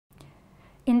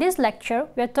In this lecture,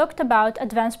 we have talked about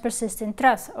Advanced Persistent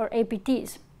Threats, or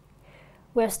APTs.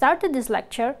 We have started this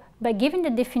lecture by giving the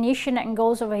definition and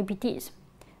goals of APTs.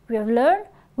 We have learned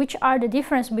which are the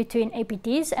difference between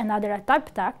APTs and other type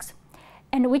attacks,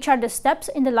 and which are the steps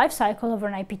in the life cycle of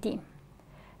an APT.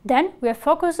 Then we have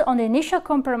focused on the initial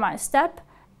compromise step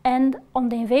and on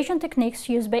the invasion techniques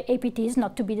used by APTs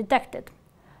not to be detected.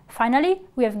 Finally,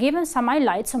 we have given some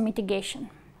highlights on mitigation.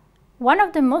 One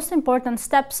of the most important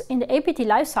steps in the APT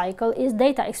lifecycle is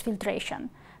data exfiltration,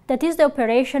 that is the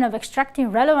operation of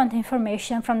extracting relevant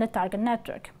information from the target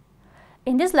network.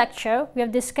 In this lecture, we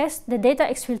have discussed the data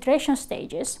exfiltration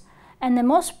stages and the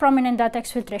most prominent data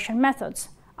exfiltration methods,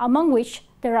 among which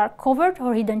there are covert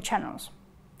or hidden channels.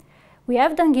 We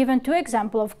have then given two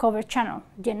examples of covert channel,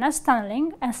 DNS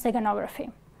tunneling and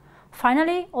steganography.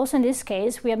 Finally, also in this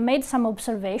case, we have made some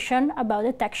observation about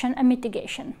detection and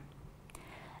mitigation.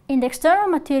 In the external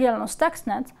material on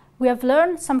Stuxnet, we have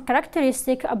learned some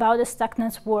characteristics about the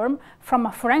Stuxnet worm from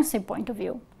a forensic point of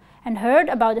view, and heard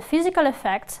about the physical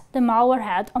effects the malware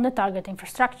had on the target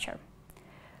infrastructure.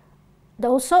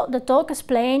 Also, the talk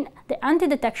explained the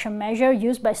anti-detection measure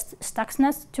used by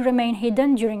Stuxnet to remain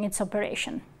hidden during its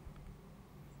operation.